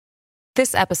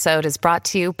This episode is brought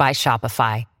to you by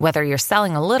Shopify. Whether you're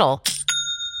selling a little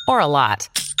or a lot,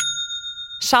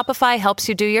 Shopify helps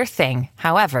you do your thing,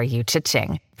 however you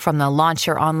cha-ching. From the launch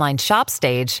your online shop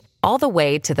stage, all the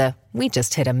way to the we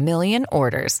just hit 1 million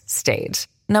orders stage.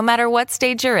 No matter what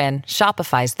stage you're in,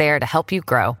 Shopify's there to help you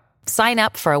grow. Sign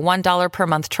up for a $1 per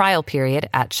month trial period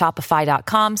at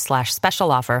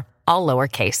shopify.com/special offer, all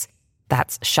lowercase.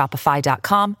 That's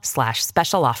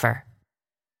shopify.com/special offer.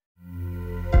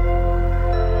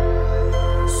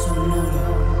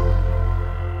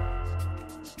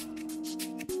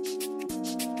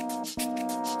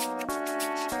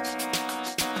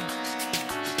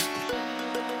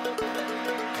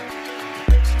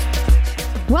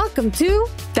 Welcome to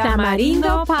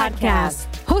Tamarindo Podcast,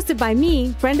 hosted by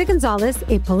me, Brenda Gonzalez,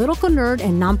 a political nerd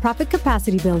and nonprofit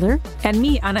capacity builder. And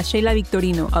me, Ana Sheila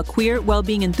Victorino, a queer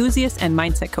well-being enthusiast and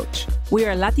mindset coach. We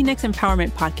are a Latinx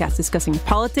empowerment podcast discussing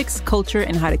politics, culture,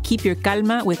 and how to keep your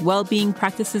calma with well-being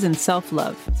practices and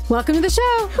self-love. Welcome to the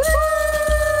show. Woo!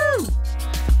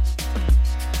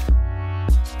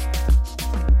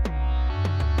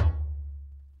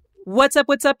 What's up,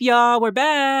 y'all? We're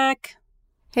back.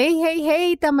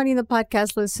 Hey, Tamarindo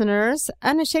Podcast listeners.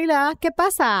 Ana Sheila, ¿qué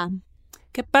pasa?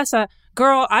 ¿Qué pasa?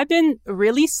 Girl, I've been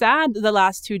really sad the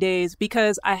last 2 days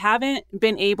because I haven't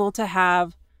been able to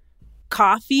have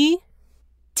coffee,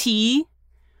 tea,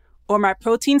 or my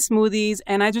protein smoothies.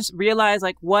 And I just realized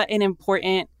like what an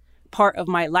important part of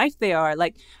my life they are.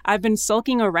 Like I've been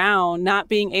sulking around, not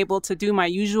being able to do my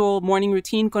usual morning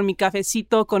routine con mi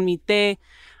cafecito, con mi té.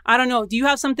 I don't know. Do you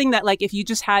have something that like if you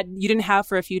didn't have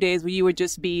for a few days where you would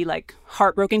just be like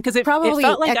heartbroken? Because it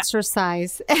felt like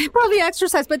exercise. Probably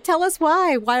exercise. But tell us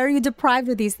why. Why are you deprived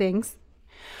of these things?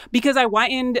 Because I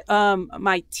whitened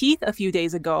my teeth a few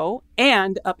days ago,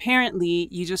 and apparently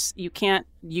you can't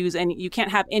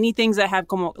have any things that have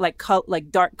como like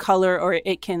dark color, or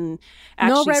it can actually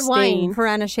no red stain. Wine for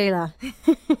Ana Sheila.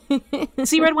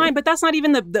 See, red wine, but that's not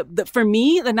even the for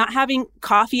me, the not having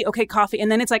coffee. Okay, coffee,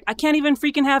 and then it's like I can't even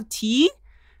freaking have tea.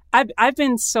 I've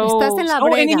been so Estás en la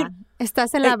brega.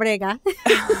 Estás en la brega.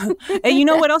 And you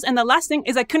know what else? And the last thing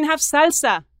is I couldn't have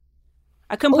salsa.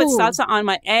 I couldn't put salsa on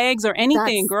my eggs or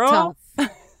anything, girl. Tough.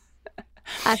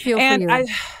 I feel for you.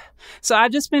 So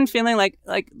I've just been feeling like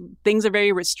things are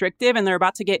very restrictive, and they're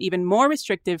about to get even more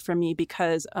restrictive for me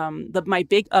because my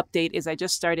big update is I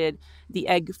just started the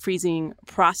egg freezing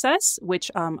process,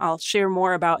 which I'll share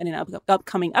more about in an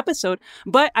upcoming episode.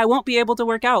 But I won't be able to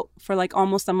work out for like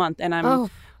almost a month, and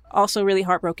I'm also really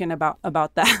heartbroken about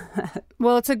that.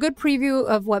 Well, it's a good preview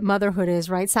of what motherhood is,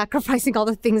 right? Sacrificing all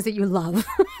the things that you love.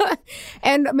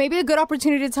 And maybe a good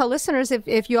opportunity to tell listeners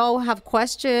if you all have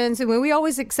questions. And we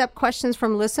always accept questions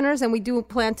from listeners, and we do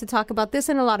plan to talk about this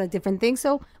and a lot of different things.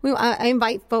 So I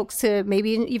invite folks to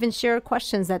maybe even share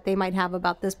questions that they might have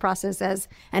about this process, as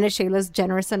Ana Sheila's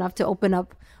generous enough to open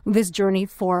up this journey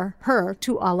for her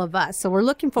to all of us. So we're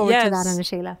looking forward to that, Ana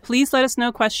Sheila. Please let us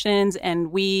know questions,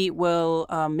 and we will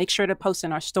make sure to post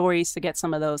in our stories to get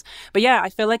some of those. But yeah, I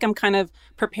feel like I'm kind of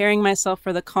preparing myself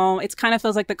for the calm. It kind of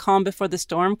feels like the calm before the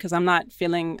storm because I'm not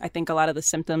feeling, I think, a lot of the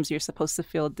symptoms you're supposed to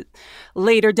feel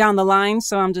later down the line.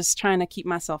 So I'm just trying to keep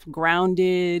myself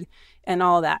grounded and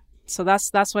all that. So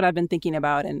that's what I've been thinking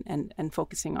about and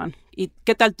focusing on. ¿Y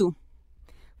qué tal tú?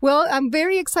 Well, I'm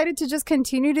very excited to just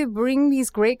continue to bring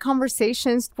these great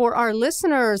conversations for our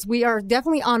listeners. We are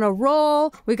definitely on a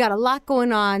roll. We got a lot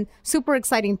going on, super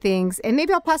exciting things. And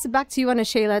maybe I'll pass it back to you, Ana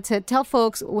Sheila, to tell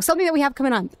folks something that we have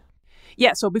coming on.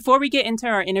 Yeah, so before we get into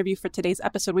our interview for today's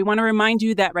episode, we want to remind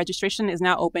you that registration is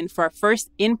now open for our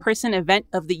first in-person event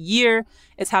of the year.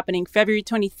 It's happening February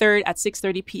 23rd at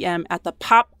 6:30 p.m. at the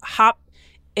Pop Hop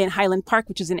in Highland Park,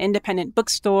 which is an independent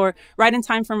bookstore, right in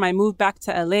time for my move back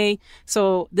to LA.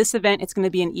 So this event, it's going to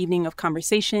be an evening of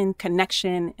conversation,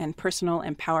 connection, and personal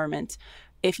empowerment.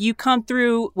 If you come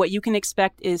through, what you can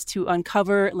expect is to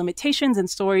uncover limitations and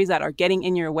stories that are getting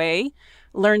in your way,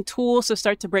 learn tools to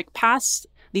start to break past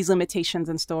these limitations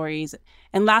and stories,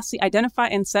 and lastly, identify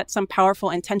and set some powerful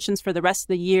intentions for the rest of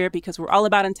the year, because we're all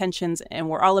about intentions and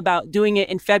we're all about doing it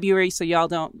in February so y'all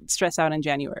don't stress out in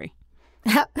January.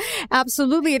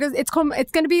 Absolutely. It's going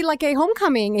to be like a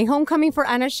homecoming for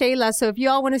Ana Sheila. So if you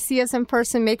all want to see us in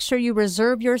person, make sure you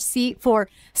reserve your seat for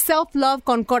Self-Love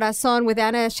con Corazon with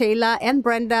Ana Sheila and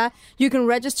Brenda. You can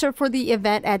register for the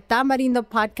event at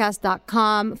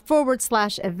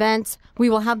tamarindopodcast.com/events. We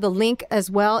will have the link as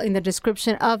well in the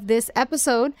description of this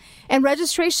episode. And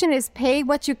registration is pay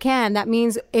what you can. That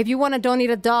means if you want to donate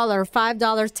 $1,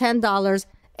 $5, $10,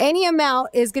 any amount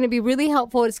is going to be really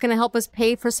helpful. It's going to help us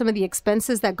pay for some of the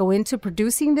expenses that go into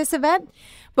producing this event.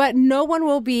 But no one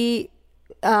will be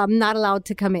not allowed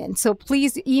to come in. So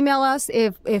please email us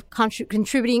if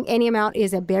contributing any amount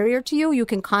is a barrier to you. You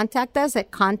can contact us at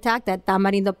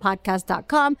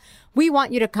contact@tamarindopodcast.com. We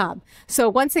want you to come. So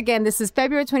once again, this is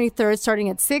February 23rd, starting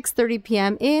at 6:30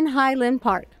 p.m. in Highland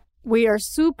Park. We are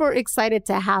super excited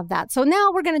to have that. So now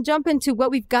we're going to jump into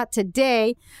what we've got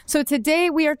today. So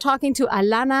today we are talking to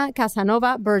Alana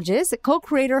Cassanova-Burgess,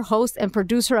 co-creator, host, and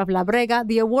producer of La Brega,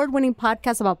 the award-winning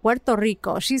podcast about Puerto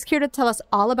Rico. She's here to tell us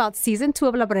all about season 2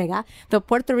 of La Brega, the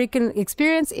Puerto Rican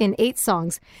experience in 8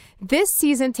 songs. This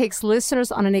season takes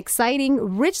listeners on an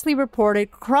exciting, richly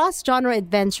reported, cross-genre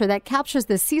adventure that captures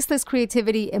the ceaseless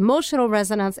creativity, emotional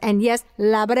resonance, and yes,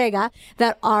 La Brega,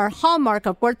 that are hallmark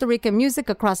of Puerto Rican music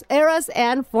across eras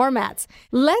and formats.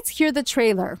 Let's hear the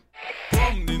trailer.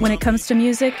 When it comes to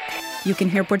music, you can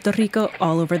hear Puerto Rico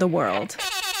all over the world.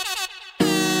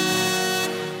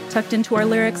 Tucked into our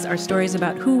lyrics are stories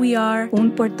about who we are,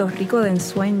 un Puerto Rico de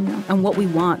ensueño, and what we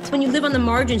want. When you live on the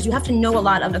margins, you have to know a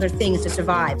lot of other things to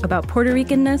survive. About Puerto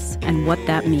Ricanness and what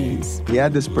that means. He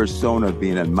had this persona of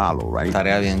being el malo, right?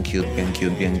 Tarea bien cute, bien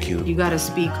cute, bien cute. You gotta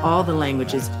speak all the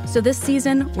languages. So this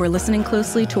season, we're listening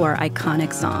closely to our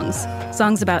iconic songs.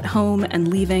 Songs about home and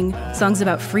leaving, songs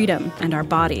about freedom and our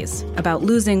bodies, about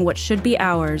losing what should be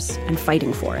ours and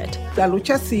fighting for it. La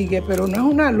lucha sigue, pero no es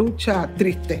una lucha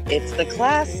triste. It's the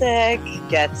classic,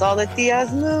 gets all the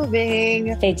tias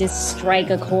moving. They just strike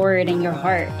a chord in your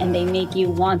heart and they make you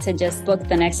want to just book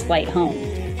the next flight home.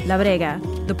 La Brega,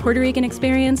 the Puerto Rican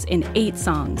experience in 8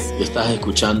 songs. Estás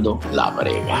escuchando La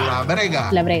Brega. La Brega.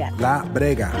 La Brega. La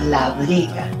Brega. La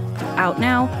Brega. Out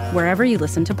now, wherever you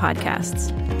listen to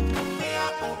podcasts.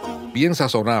 Bien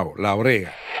sazonado, La Brega.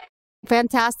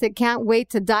 Fantastic. Can't wait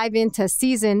to dive into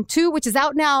season 2, which is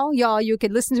out now, y'all. You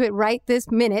could listen to it right this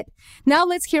minute. Now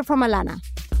let's hear from Alana.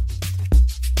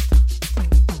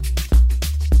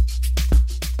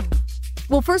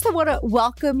 Well, first I want to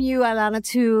welcome you, Alana,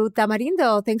 to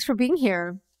Tamarindo. Thanks for being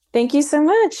here. Thank you so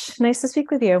much. Nice to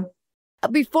speak with you.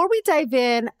 Before we dive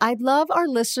in, I'd love our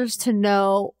listeners to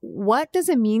know, what does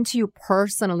it mean to you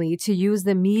personally to use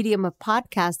the medium of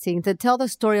podcasting to tell the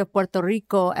story of Puerto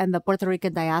Rico and the Puerto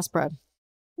Rican diaspora?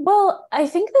 Well, I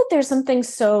think that there's something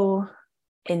so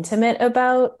intimate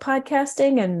about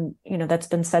podcasting, and, that's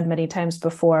been said many times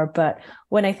before. But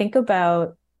when I think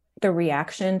about the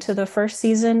reaction to the first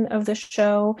season of the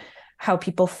show, how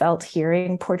people felt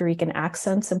hearing Puerto Rican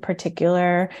accents in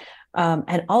particular,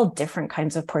 and all different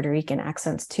kinds of Puerto Rican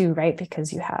accents too, right?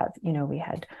 Because you have, we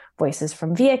had voices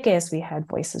from Vieques, we had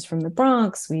voices from the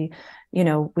Bronx, we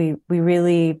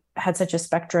really had such a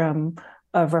spectrum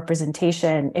of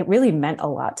representation. It really meant a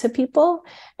lot to people,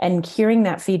 and hearing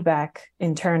that feedback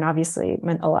in turn obviously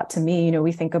meant a lot to me.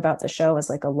 We think about the show as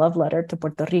like a love letter to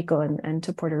Puerto Rico and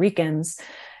to Puerto Ricans.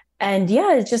 And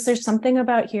yeah, it's just, there's something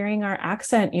about hearing our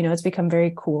accent, it's become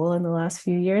very cool in the last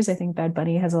few years. I think Bad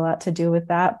Bunny has a lot to do with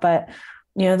that. But,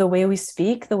 the way we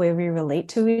speak, the way we relate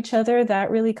to each other, that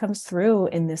really comes through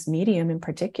in this medium in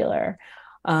particular,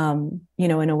 in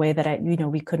a way that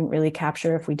we couldn't really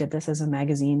capture if we did this as a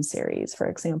magazine series, for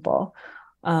example.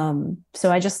 So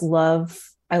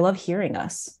I love hearing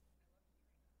us.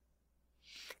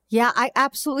 Yeah, I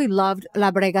absolutely loved La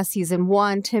Brega season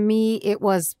 1. To me, it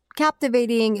was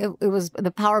captivating. It was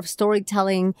the power of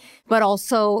storytelling, but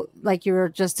also, like you were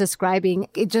just describing,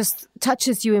 it just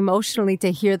touches you emotionally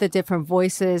to hear the different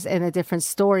voices and the different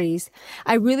stories.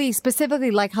 I really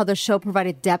specifically like how the show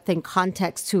provided depth and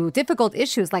context to difficult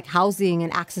issues like housing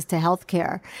and access to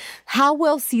healthcare. How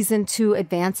will season 2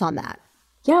 advance on that?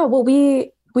 Yeah, well,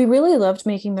 we really loved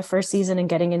making the first season and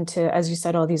getting into, as you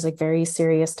said, all these like very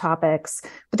serious topics,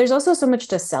 but there's also so much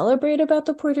to celebrate about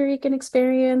the Puerto Rican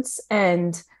experience.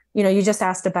 And you just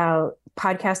asked about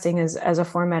podcasting as a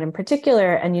format in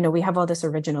particular. And, we have all this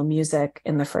original music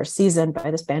in the first season by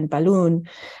this band Balloon.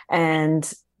 And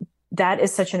that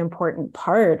is such an important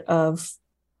part of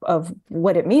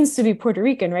what it means to be Puerto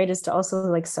Rican, right? Is to also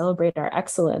like celebrate our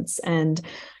excellence. And,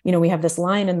 we have this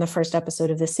line in the first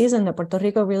episode of this season that Puerto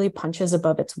Rico really punches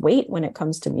above its weight when it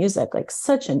comes to music, like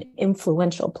such an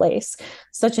influential place,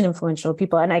 such an influential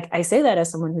people. And I say that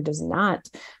as someone who does not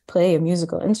play a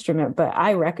musical instrument, but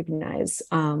I recognize,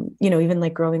 even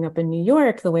like growing up in New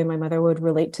York, the way my mother would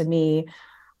relate to me,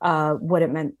 what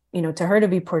it meant, to her to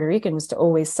be Puerto Rican was to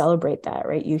always celebrate that,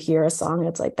 right? You hear a song,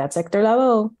 it's like, that's Hector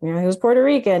Lavoe, he was Puerto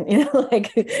Rican,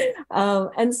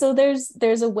 and so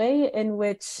there's a way in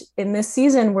which in this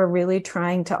season, we're really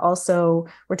trying to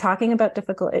we're talking about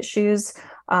difficult issues,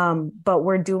 but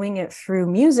we're doing it through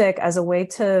music as a way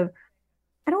to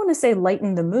I don't want to say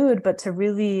lighten the mood, but to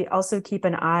really also keep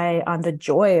an eye on the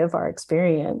joy of our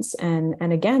experience. And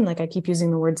again, like I keep using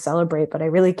the word celebrate, but I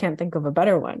really can't think of a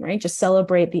better one, right? Just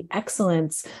celebrate the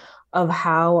excellence of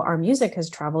how our music has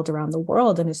traveled around the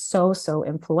world and is so, so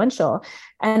influential.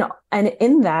 And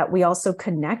in that, we also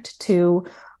connect to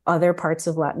other parts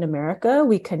of Latin America.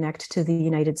 We connect to the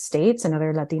United States and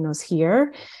other Latinos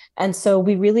here. And so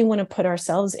we really want to put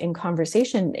ourselves in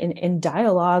conversation, in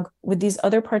dialogue with these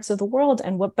other parts of the world.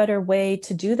 And what better way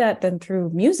to do that than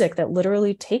through music that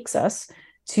literally takes us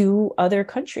to other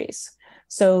countries?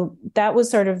 So that was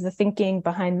sort of the thinking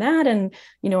behind that. And,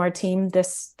 our team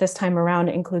this time around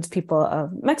includes people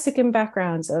of Mexican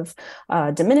backgrounds, of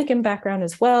Dominican background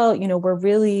as well. We're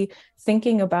really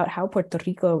thinking about how Puerto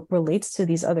Rico relates to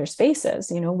these other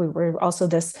spaces. We were also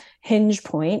this hinge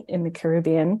point in the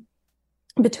Caribbean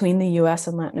between the US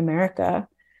and Latin America.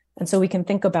 And so we can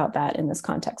think about that in this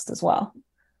context as well.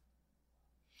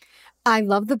 I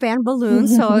love the band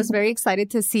Balloons, so I was very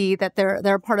excited to see that they're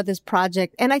a part of this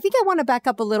project. And I think I want to back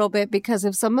up a little bit because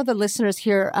if some of the listeners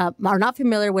here are not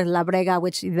familiar with La Brega,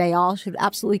 which they all should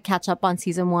absolutely catch up on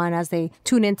season 1 as they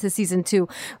tune into season 2,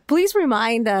 please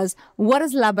remind us, what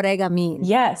does La Brega mean?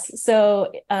 Yes,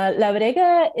 so La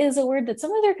Brega is a word that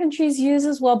some other countries use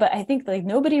as well, but I think like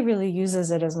nobody really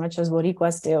uses it as much as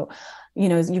Boricuas do.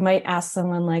 You might ask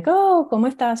someone like, oh, ¿cómo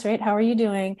estás? Right? How are you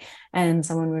doing? And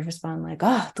someone would respond like,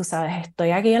 oh, tú sabes,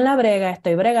 estoy aquí en la brega,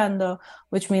 estoy bregando,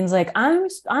 which means like, I'm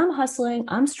hustling,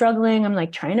 I'm struggling, I'm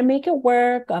like trying to make it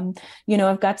work.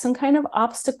 I've got some kind of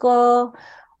obstacle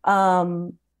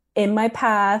in my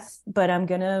path, but I'm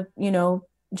gonna,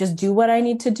 just do what I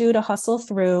need to do to hustle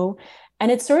through.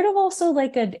 And it's sort of also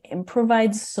like an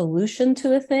improvised solution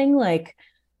to a thing, like,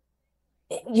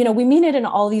 we mean it in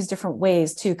all these different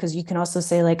ways too, because you can also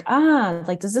say like,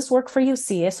 does this work for you?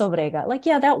 Sí, eso brega. Like,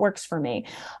 yeah, that works for me.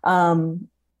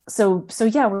 So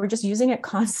yeah, we're just using it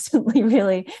constantly,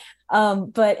 really.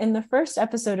 But in the first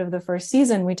episode of the first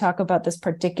season, we talk about this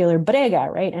particular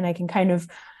brega, right? And I can kind of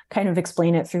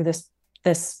explain it through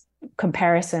this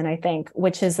comparison, I think,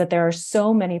 which is that there are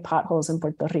so many potholes in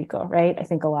Puerto Rico, right? I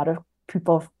think a lot of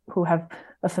people who have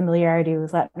a familiarity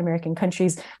with Latin American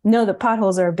countries know that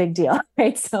potholes are a big deal,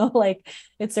 right? So like,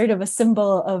 it's sort of a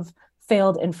symbol of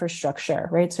failed infrastructure,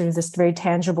 right? Sort of this very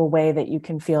tangible way that you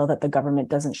can feel that the government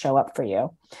doesn't show up for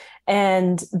you.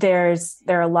 And there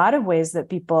are a lot of ways that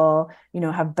people,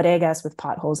 have bregas with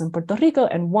potholes in Puerto Rico.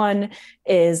 And one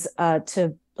is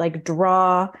to like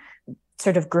draw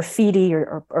sort of graffiti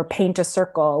or paint a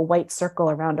white circle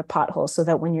around a pothole so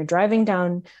that when you're driving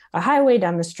down a highway,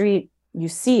 down the street, you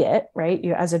see it, right?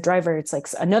 You, as a driver, it's like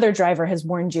another driver has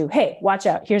warned you, hey, watch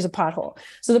out, here's a pothole.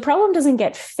 So the problem doesn't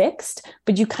get fixed,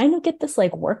 but you kind of get this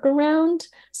like workaround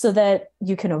so that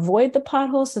you can avoid the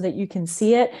pothole, so that you can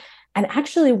see it. And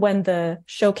actually, when the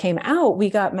show came out, we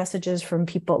got messages from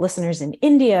listeners in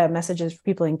India, messages from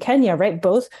people in Kenya, right?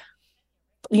 Both,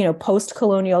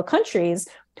 post-colonial countries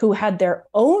who had their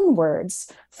own words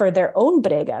for their own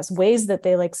bregas, ways that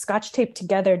they like scotch tape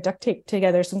together, duct tape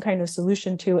together, some kind of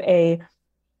solution to a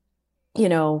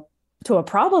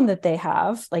problem that they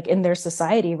have like in their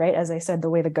society, right? As I said, the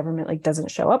way the government like doesn't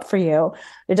show up for you,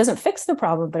 it doesn't fix the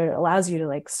problem, but it allows you to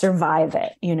like survive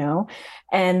it,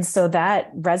 And so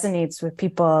that resonates with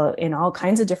people in all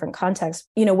kinds of different contexts.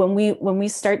 When we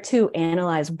start to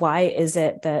analyze why is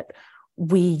it that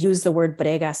we use the word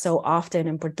brega so often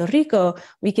in Puerto Rico,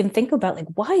 we can think about like,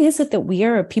 why is it that we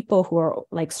are a people who are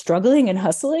like struggling and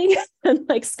hustling and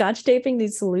like scotch taping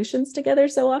these solutions together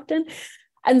so often?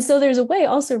 And so there's a way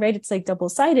also, right? It's like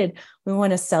double-sided. We want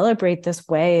to celebrate this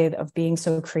way of being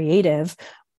so creative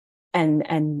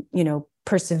and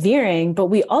persevering, but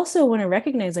we also want to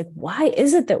recognize like, why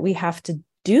is it that we have to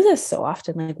do this so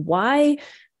often? Like, why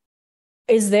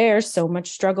is there so much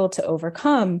struggle to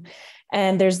overcome?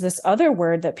 And there's this other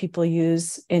word that people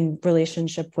use in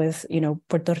relationship with,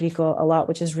 Puerto Rico a lot,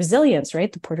 which is resilience, right?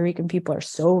 The Puerto Rican people are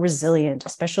so resilient,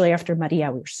 especially after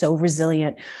Maria, we were so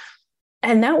resilient.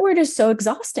 And that word is so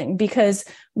exhausting because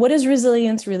what does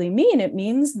resilience really mean? It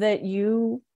means that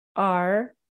you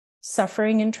are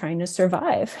suffering and trying to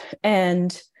survive.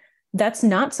 And that's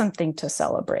not something to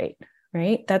celebrate,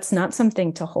 right? That's not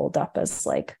something to hold up as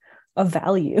like a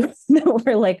value that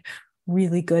we're like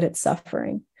really good at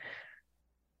suffering.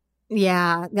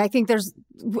 Yeah, I think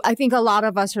a lot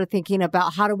of us are thinking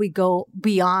about how do we go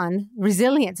beyond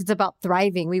resilience. It's about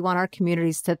thriving. We want our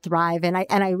communities to thrive. And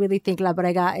I really think La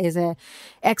Brega is an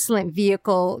excellent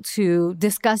vehicle to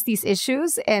discuss these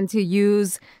issues and to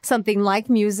use something like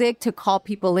music to call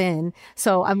people in.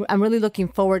 So I'm really looking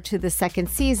forward to the second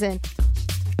season.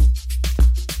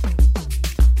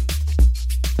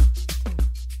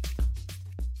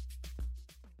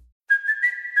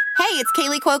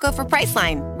 Kaylee Cuoco for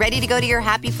Priceline. Ready to go to your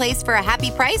happy place for a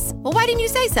happy price? Well, why didn't you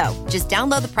say so? Just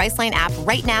download the Priceline app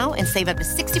right now and save up to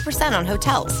 60% on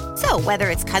hotels. So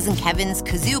whether it's Cousin Kevin's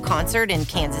Kazoo Concert in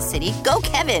Kansas City, go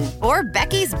Kevin, or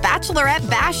Becky's Bachelorette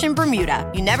Bash in Bermuda,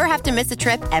 you never have to miss a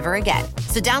trip ever again.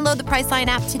 So download the Priceline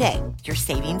app today. Your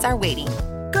savings are waiting.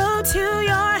 Go to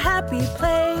your happy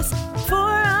place for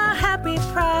a happy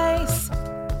price.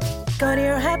 Go to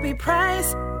your happy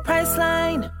price,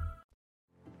 Priceline.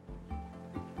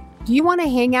 Do you want to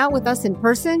hang out with us in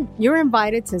person? You're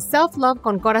invited to Self-Love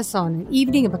con Corazon, an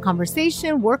evening of a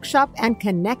conversation, workshop, and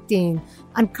connecting.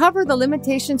 Uncover the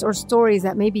limitations or stories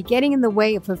that may be getting in the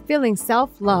way of fulfilling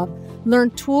self-love. Learn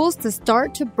tools to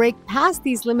start to break past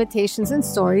these limitations and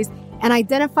stories, and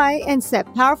identify and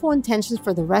set powerful intentions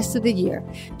for the rest of the year.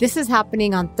 This is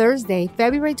happening on Thursday,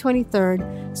 February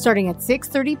 23rd, starting at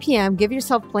 6:30 p.m. Give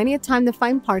yourself plenty of time to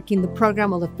find parking. The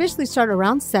program will officially start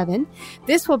around 7.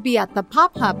 This will be at the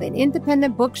Pop Hub, an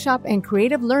independent bookshop and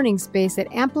creative learning space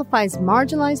that amplifies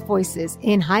marginalized voices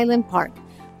in Highland Park.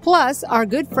 Plus, our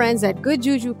good friends at Good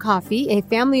Juju Coffee, a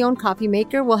family-owned coffee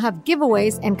maker, will have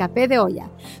giveaways and café de olla.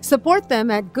 Support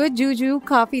them at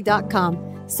goodjujucoffee.com.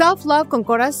 Self-Love con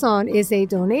Corazon is a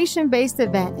donation-based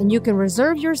event, and you can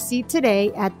reserve your seat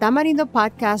today at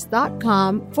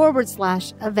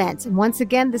tamarindopodcast.com/events. And once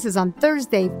again, this is on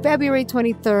Thursday, February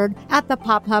 23rd at the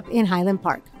Pop Hub in Highland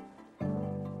Park.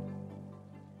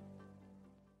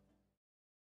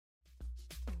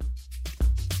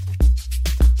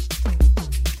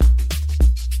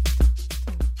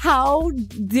 How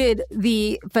did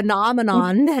the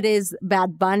phenomenon that is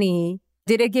Bad Bunny,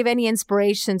 did it give any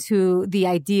inspiration to the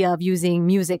idea of using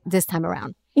music this time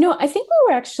around? I think we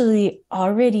were actually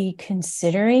already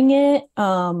considering it.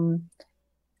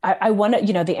 I want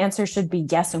to, the answer should be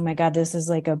yes. Oh my God, this is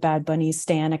like a Bad Bunny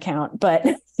stan account, but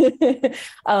it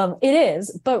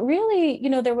is. But really,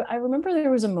 I remember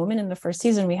there was a moment in the first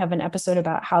season, we have an episode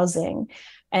about housing,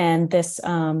 and this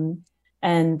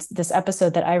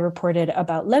episode that I reported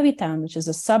about Levittown, which is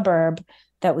a suburb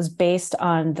that was based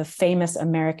on the famous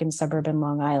American suburb in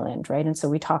Long Island, right? And so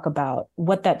we talk about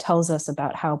what that tells us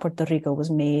about how Puerto Rico was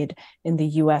made in the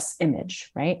US image,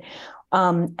 right?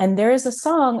 And there is a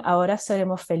song, Ahora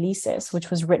Seremos Felices, which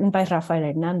was written by Rafael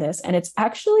Hernandez. And it's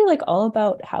actually like all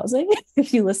about housing.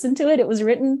 If you listen to it, it was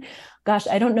written, gosh,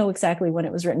 I don't know exactly when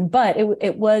it was written, but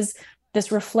it was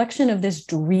this reflection of this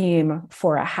dream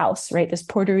for a house, right? This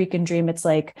Puerto Rican dream. It's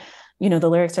like, the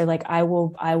lyrics are like, I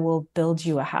will build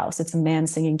you a house. It's a man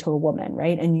singing to a woman,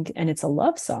 right? And it's a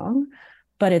love song,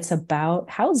 but it's about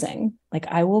housing. Like,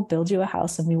 I will build you a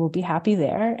house and we will be happy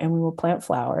there and we will plant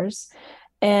flowers.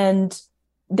 And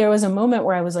there was a moment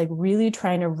where I was like really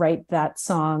trying to write that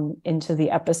song into the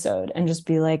episode and just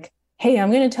be like, hey, I'm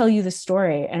going to tell you this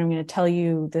story, and I'm going to tell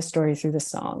you this story through this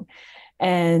song.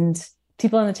 And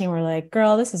people on the team were like,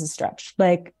 girl, this is a stretch.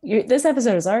 Like, this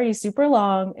episode is already super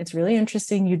long. It's really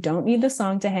interesting. You don't need the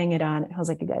song to hang it on. I was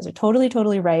like, you guys are totally,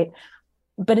 totally right.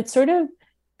 But it sort of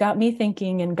got me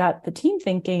thinking and got the team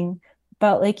thinking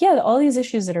about like, yeah, all these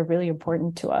issues that are really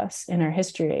important to us in our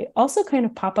history also kind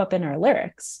of pop up in our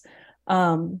lyrics.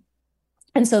 And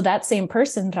so that same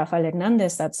person, Rafael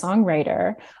Hernandez, that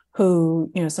songwriter, who,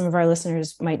 some of our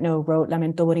listeners might know, wrote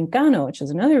Lamento Borincano, which is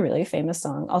another really famous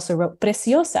song, also wrote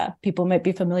Preciosa. People might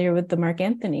be familiar with the Mark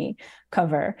Anthony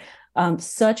cover.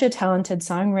 Such a talented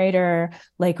songwriter,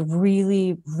 like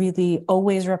really, really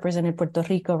always represented Puerto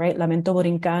Rico, right? Lamento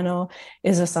Borincano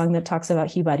is a song that talks about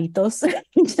jibaritos,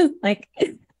 which is like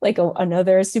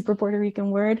another super Puerto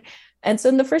Rican word. And so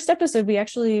in the first episode, we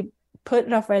actually put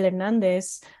Rafael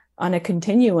Hernandez on a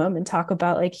continuum and talk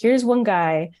about like, here's one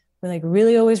guy who like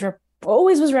really always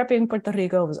was repping Puerto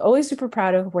Rico, was always super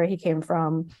proud of where he came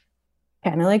from,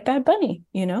 kind of like Bad Bunny,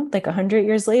 like 100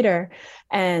 years later.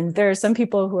 And there are some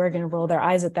people who are going to roll their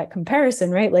eyes at that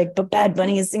comparison, right? Like, but Bad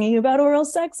Bunny is singing about oral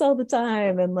sex all the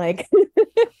time. And like,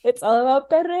 it's all about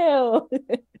perreo.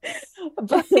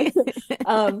 But,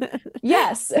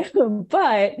 yes.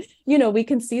 But, we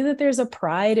can see that there's a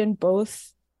pride in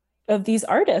both of these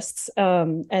artists,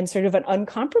 and sort of an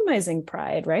uncompromising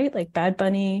pride, right? Like Bad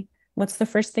Bunny, what's the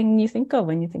first thing you think of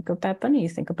when you think of Bad Bunny? You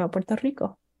think about Puerto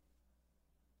Rico.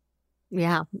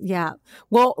 Yeah.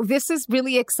 Well, this is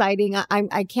really exciting.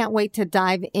 I can't wait to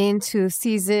dive into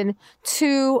season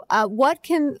 2. What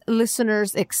can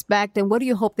listeners expect, and what do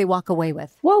you hope they walk away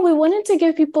with? Well, we wanted to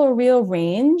give people a real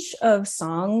range of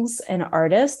songs and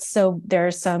artists. So there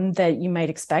are some that you might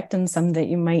expect and some that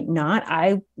you might not.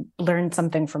 I learned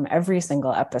something from every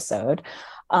single episode.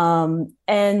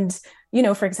 And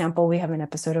for example, we have an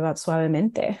episode about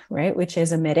Suavemente, right? Which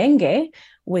is a merengue,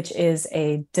 which is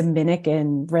a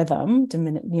Dominican rhythm,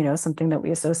 something that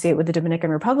we associate with the Dominican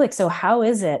Republic. So how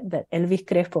is it that Elvis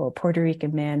Crespo, a Puerto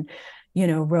Rican man,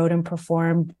 wrote and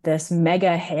performed this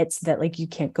mega hits that like you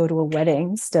can't go to a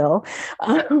wedding still.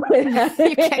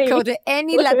 You can't go to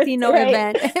any Latino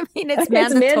event. I mean, it's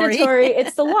mandatory. It's mandatory.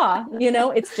 It's the law,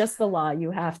 it's just the law.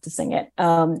 You have to sing it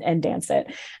and dance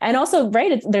it. And also,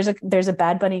 right, there's a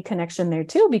Bad Bunny connection there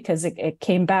too, because it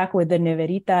came back with the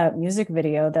Neverita music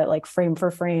video that like frame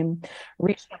for frame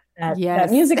reached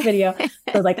that music video.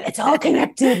 So like it's all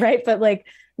connected, right? But like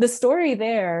the story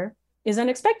there is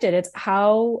unexpected. It's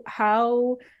how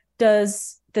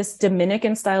does this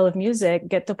Dominican style of music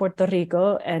get to Puerto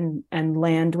Rico and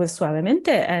land with Suavemente?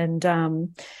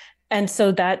 And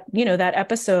so that, that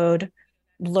episode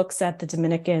looks at the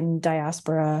Dominican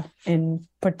diaspora in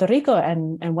Puerto Rico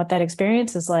and what that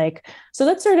experience is like. So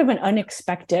that's sort of an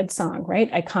unexpected song,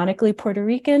 right? Iconically Puerto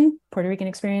Rican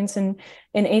experience in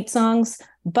 8 songs,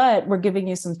 but we're giving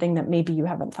you something that maybe you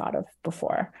haven't thought of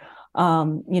before.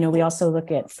 We also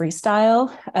look at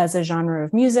freestyle as a genre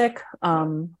of music,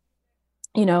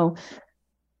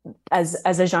 as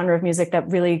a genre of music that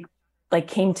really like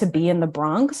came to be in the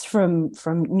Bronx from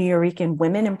Nuyorican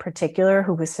women in particular,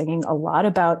 who was singing a lot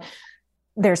about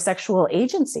their sexual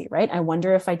agency, right? I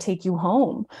wonder if I take you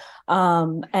home.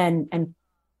 And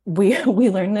we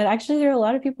learned that actually there are a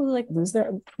lot of people who like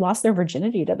lost their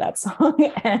virginity to that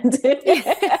song. And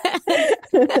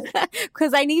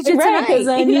because I need you tonight. Because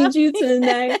I need you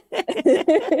tonight.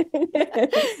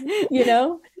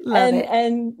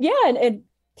 And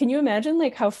can you imagine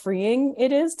like how freeing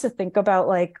it is to think about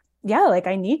like,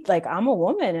 I'm a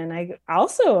woman and I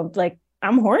also like,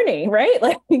 I'm horny, right?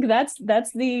 Like that's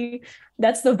the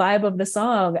vibe of the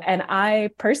song. And I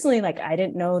personally, like, I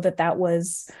didn't know that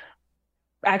was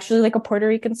actually like a Puerto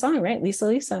Rican song, right?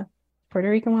 Lisa, Puerto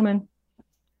Rican woman.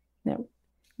 Yeah.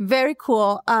 Very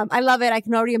cool. I love it. I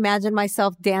can already imagine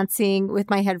myself dancing with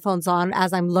my headphones on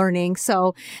as I'm learning.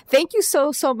 So thank you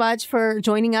so much for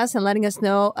joining us and letting us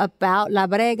know about La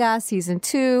Brega Season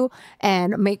 2.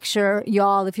 And make sure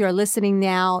y'all, if you're listening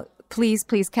now, please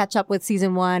catch up with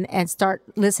Season 1 and start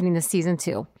listening to Season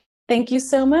 2. Thank you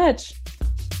so much.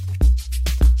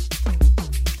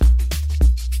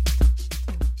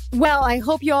 Well, I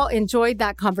hope you all enjoyed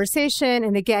that conversation.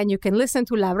 And again, you can listen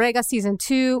to La Brega Season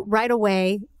 2 right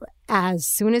away as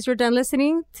soon as you're done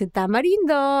listening to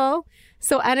Tamarindo.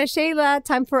 So Ana Sheila,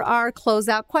 time for our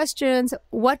closeout questions.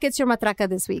 What gets your matraca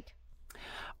this week?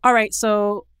 All right.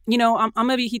 So, I'm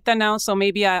a viejita now, so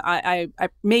maybe I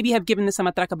maybe have given this a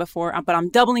matraca before, but I'm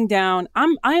doubling down.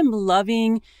 I am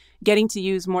loving getting to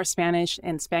use more Spanish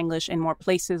and Spanglish in more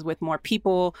places with more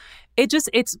people.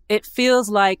 It feels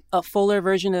like a fuller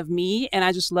version of me. And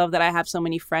I just love that I have so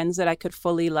many friends that I could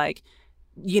fully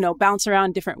bounce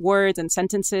around different words and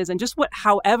sentences and just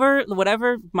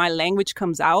whatever my language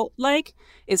comes out like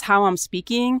is how I'm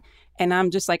speaking. And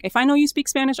I'm just like, if I know you speak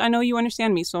Spanish, I know you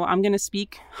understand me. So I'm going to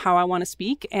speak how I want to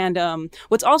speak. And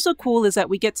what's also cool is that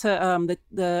we get to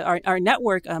our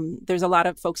network. There's a lot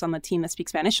of folks on the team that speak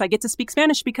Spanish. I get to speak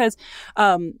Spanish because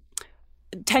 10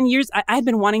 years, I had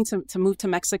been wanting to move to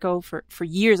Mexico for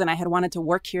years. And I had wanted to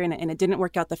work here and it didn't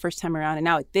work out the first time around. And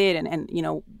now it did. And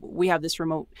we have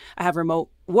I have remote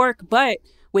work. But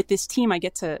with this team, I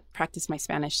get to practice my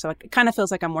Spanish. So it kind of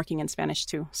feels like I'm working in Spanish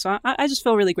too. So I just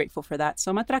feel really grateful for that.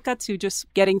 So matraca to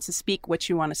just getting to speak what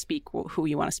you want to speak, who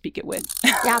you want to speak it with.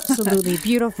 Absolutely.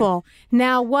 Beautiful.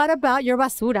 Now, what about your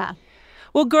basura?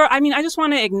 Well, girl, I just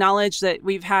want to acknowledge that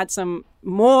we've had some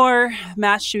more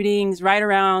mass shootings right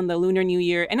around the Lunar New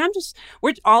Year. And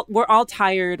we're all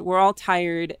tired. We're all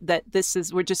tired that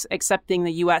we're just accepting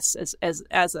the U.S.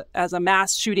 as a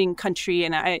mass shooting country.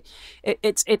 And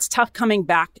it's tough coming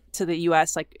back to the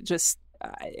U.S. like just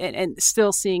and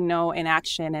still seeing no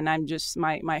inaction. And I'm just,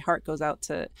 my heart goes out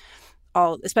to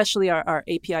all, especially our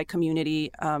API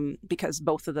community, because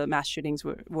both of the mass shootings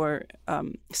were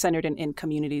centered in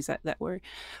communities that were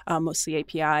mostly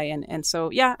API. And so,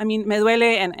 yeah, me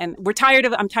duele, and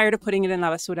I'm tired of putting it in la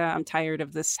basura. I'm tired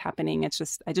of this happening.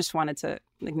 I just wanted to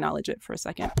acknowledge it for a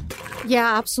second.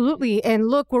 Yeah, absolutely. And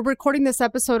look, we're recording this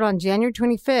episode on January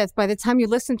 25th. By the time you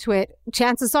listen to it,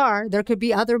 chances are there could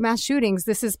be other mass shootings.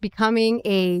 This is becoming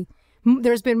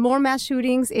there's been more mass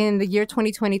shootings in the year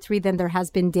 2023 than there has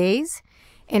been days.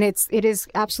 And it is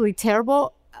absolutely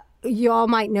terrible. You all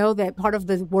might know that part of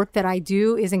the work that I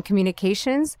do is in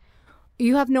communications.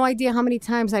 You have no idea how many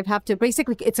times I've had to,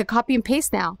 basically, it's a copy and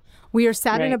paste now. We are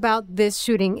saddened about this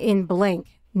shooting in blank,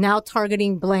 now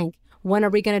targeting blank. When are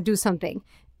we going to do something?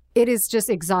 it is just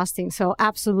exhausting. So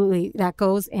absolutely, that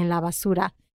goes in la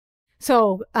basura.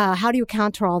 So how do you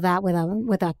counter all that with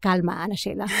a calma, Ana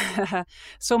Sheila?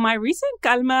 So my recent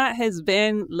calma has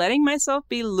been letting myself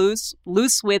be loose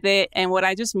with it. And what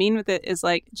I just mean with it is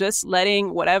like just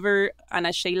letting whatever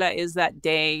Ana Sheila is that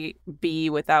day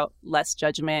be without less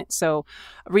judgment. So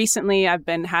recently I've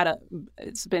been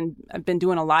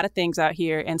doing a lot of things out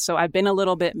here. And so I've been a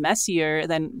little bit messier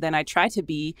than I try to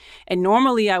be. And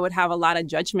normally I would have a lot of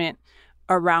judgment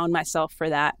around myself for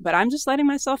that. But I'm just letting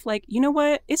myself like, you know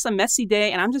what? It's a messy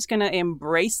day and I'm just going to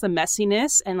embrace the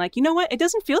messiness. And like, you know what? It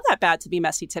doesn't feel that bad to be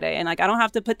messy today. And like, I don't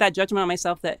have to put that judgment on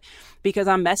myself that because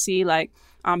I'm messy, like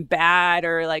I'm bad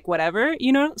or like whatever,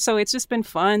 you know? So it's just been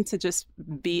fun to just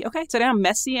be, okay, today I'm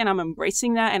messy and I'm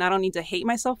embracing that and I don't need to hate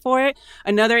myself for it.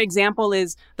 Another example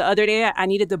is the other day I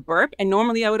needed to burp and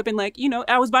normally I would have been like, you know,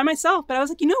 I was by myself, but I was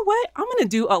like, you know what? I'm going to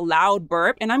do a loud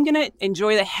burp and I'm going to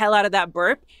enjoy the hell out of that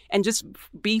burp and just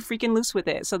be freaking loose with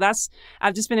it. So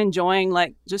I've just been enjoying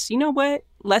like, just, you know what?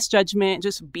 Less judgment,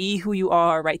 just be who you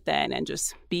are right then and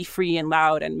just be free and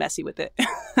loud and messy with it.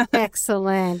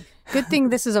 Excellent. Good thing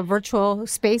this is a virtual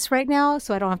space right now,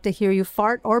 so I don't have to hear you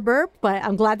fart or burp, but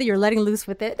I'm glad that you're letting loose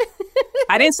with it.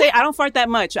 I don't fart that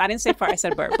much. I didn't say fart, I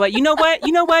said burp. But you know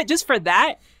what? Just for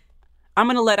that, I'm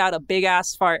going to let out a big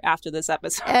ass fart after this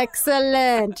episode.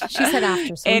 Excellent. She said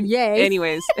after, so yay.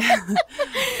 Anyways.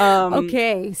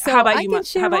 Okay. So how about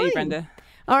you, Brenda?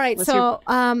 All right.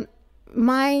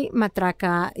 My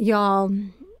matraca, y'all,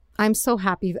 I'm so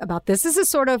happy about this. This is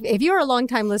sort of, if you're a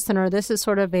longtime listener, this is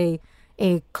sort of a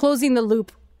closing the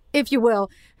loop, if you will.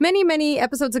 Many, many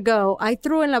episodes ago, I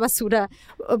threw in la basura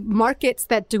markets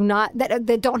that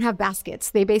don't have baskets.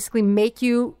 They basically make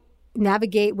you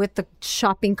navigate with the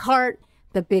shopping cart.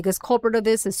 The biggest culprit of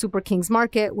this is Super King's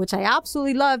Market, which I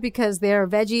absolutely love because their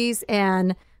veggies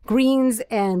and greens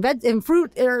and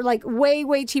fruit are like way,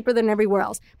 way cheaper than everywhere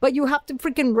else. But you have to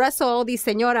freaking wrestle all these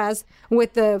señoras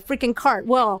with the freaking cart.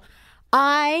 Well,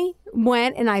 I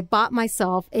went and I bought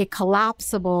myself a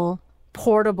collapsible,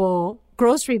 portable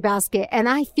grocery basket. And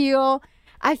I feel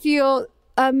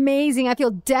amazing. I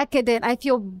feel decadent. I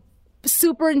feel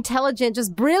super intelligent,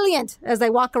 just brilliant as I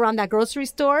walk around that grocery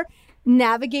store,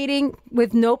 navigating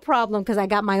with no problem because I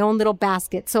got my own little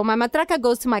basket. So my matraca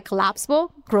goes to my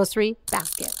collapsible grocery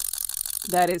basket.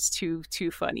 That is too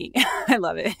funny. I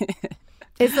love it.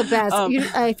 It's the best.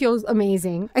 I feel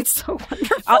amazing. It's so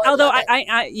wonderful. Although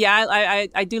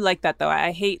I do like that though.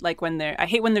 I hate when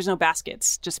there's no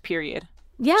baskets. Just period.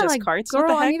 Yeah, just like carts.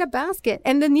 Girl, I need a basket.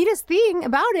 And the neatest thing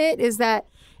about it is that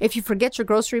if you forget your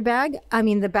grocery bag, I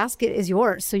mean, the basket is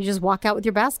yours. So you just walk out with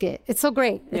your basket. It's so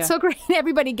great. It's so great.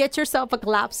 Everybody get yourself a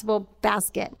collapsible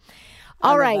basket.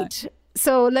 All right.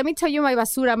 So let me tell you my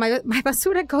basura. My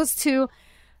basura goes to,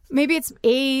 maybe it's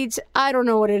age. I don't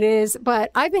know what it is. But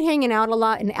I've been hanging out a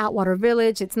lot in Atwater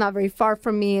Village. It's not very far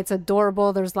from me. It's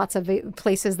adorable. There's lots of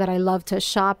places that I love to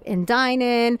shop and dine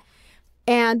in.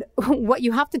 And what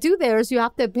you have to do there is you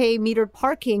have to pay metered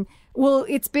parking. Well,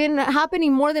 it's been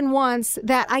happening more than once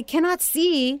that I cannot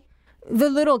see the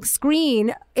little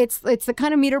screen. It's the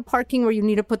kind of metered parking where you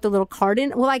need to put the little card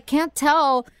in. Well, I can't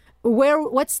tell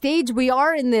what stage we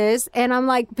are in this. And I'm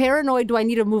like paranoid. Do I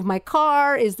need to move my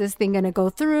car? Is this thing going to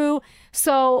go through?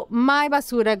 So my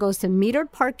basura goes to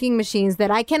metered parking machines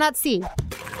that I cannot see.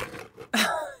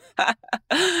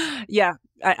 Yeah,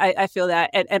 I feel that.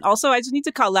 And also, I just need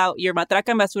to call out your matraca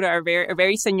and basura are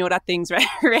very señora things, right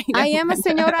now. I am a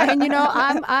señora,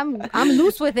 and I'm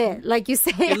loose with it. Like you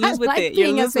say, You're loose with it.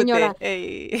 Being a señora.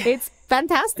 Hey. It's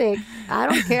fantastic. I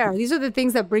don't care. These are the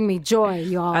things that bring me joy,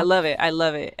 y'all. I love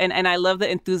it. And I love the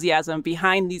enthusiasm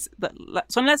behind these.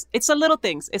 It's the little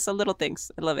things.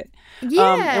 I love it.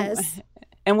 Yes.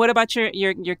 And what about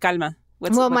your calma?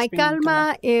 My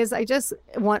calma is,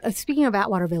 speaking of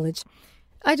Atwater Village,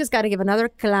 I just got to give another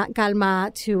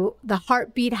calma to the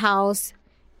Heartbeat House.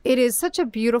 It is such a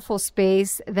beautiful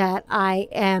space that I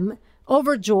am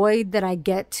overjoyed that I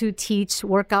get to teach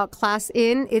workout class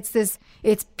in.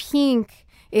 It's pink.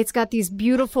 It's got these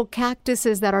beautiful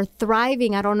cactuses that are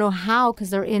thriving. I don't know how because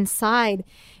they're inside.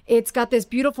 It's got this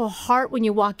beautiful heart when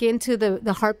you walk into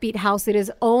the Heartbeat House. It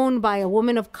is owned by a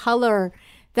woman of color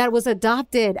that was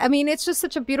adopted. I mean, it's just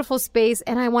such a beautiful space.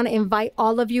 And I want to invite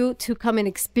all of you to come and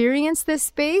experience this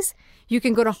space. You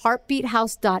can go to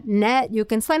heartbeathouse.net. You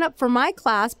can sign up for my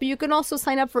class, but you can also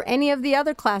sign up for any of the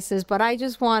other classes. But I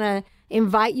just want to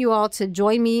invite you all to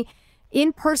join me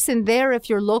in person there if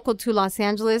you're local to Los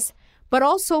Angeles, but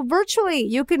also virtually.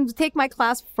 You can take my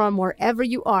class from wherever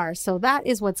you are. So that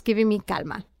is what's giving me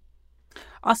calma.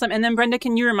 Awesome. And then, Brenda,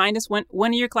 can you remind us when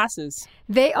are your classes?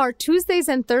 They are Tuesdays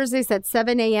and Thursdays at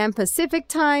 7 a.m. Pacific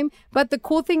time. But the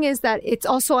cool thing is that it's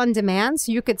also on demand.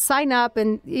 So you could sign up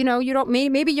and, you don't,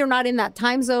 maybe you're not in that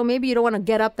time zone. Maybe you don't want to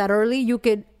get up that early. You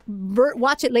could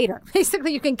watch it later.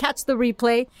 Basically, you can catch the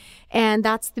replay. And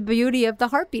that's the beauty of the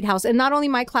Heartbeat House. And not only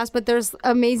my class, but there's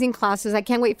amazing classes. I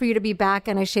can't wait for you to be back.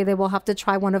 And Aishede will have to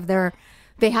try one of their...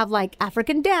 They have like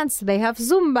African dance, they have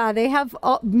Zumba, they have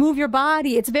move your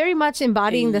body. It's very much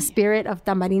embodying the spirit of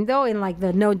Tamarindo and like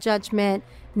the no judgment,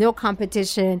 no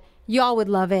competition. Y'all would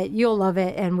love it. You'll love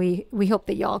it. And we hope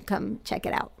that y'all come check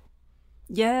it out.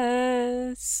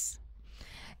 Yes.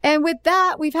 And with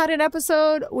that, we've had an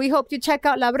episode. We hope you check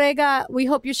out La Brega. We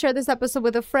hope you share this episode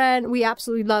with a friend. We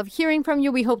absolutely love hearing from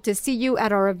you. We hope to see you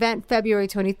at our event February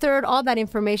 23rd. All that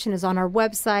information is on our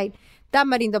website.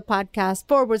 Tamarindo Podcast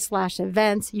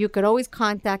 /events. You could always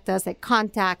contact us at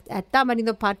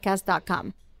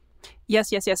contact@tamarindopodcast.com.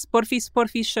 Yes.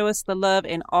 Porfis, show us the love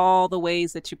in all the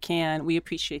ways that you can. We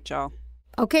appreciate y'all.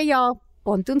 Okay, y'all.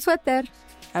 Ponte un suéter.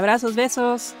 Abrazos,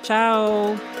 besos.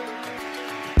 Ciao.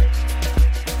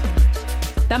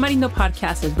 Tamarindo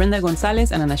Podcast is Brenda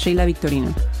Gonzalez and Ana Sheila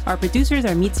Victorino. Our producers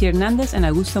are Mitzi Hernandez and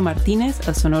Augusto Martinez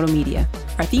of Sonoro Media.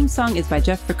 Our theme song is by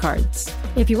Jeff Ricards.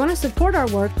 If you want to support our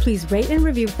work, please rate and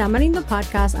review Tamarindo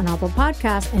Podcast on Apple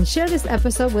Podcasts and share this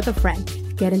episode with a friend.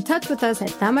 Get in touch with us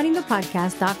at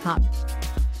tamarindopodcast.com.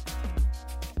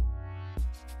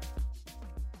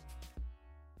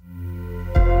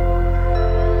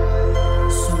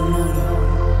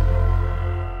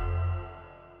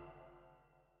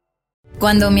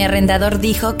 Cuando mi arrendador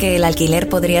dijo que el alquiler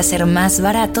podría ser más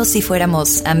barato si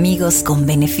fuéramos amigos con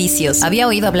beneficios. Había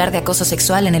oído hablar de acoso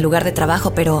sexual en el lugar de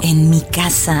trabajo, pero en mi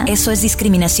casa, eso es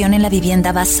discriminación en la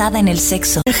vivienda basada en el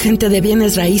sexo. La gente de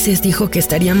bienes raíces dijo que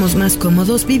estaríamos más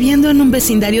cómodos viviendo en un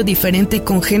vecindario diferente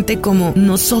con gente como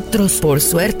nosotros. Por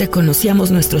suerte conocíamos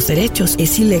nuestros derechos.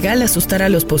 Es ilegal asustar a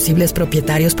los posibles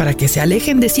propietarios para que se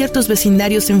alejen de ciertos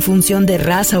vecindarios en función de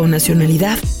raza o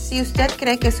nacionalidad. Si usted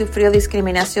cree que sufrió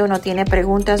discriminación o tiene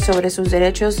preguntas sobre sus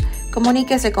derechos,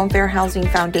 comuníquese con Fair Housing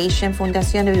Foundation,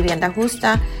 Fundación de Vivienda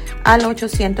Justa, al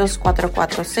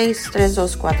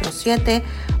 800-446-3247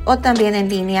 o también en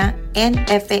línea en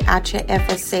fhfca.org.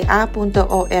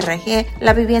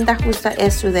 La vivienda justa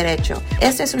es su derecho.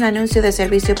 Este es un anuncio de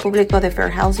servicio público de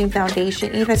Fair Housing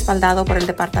Foundation y respaldado por el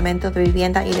Departamento de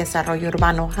Vivienda y Desarrollo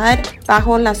Urbano HUD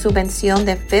bajo la subvención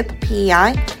de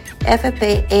FIP-PI,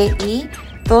 FPEI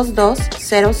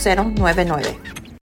 220099.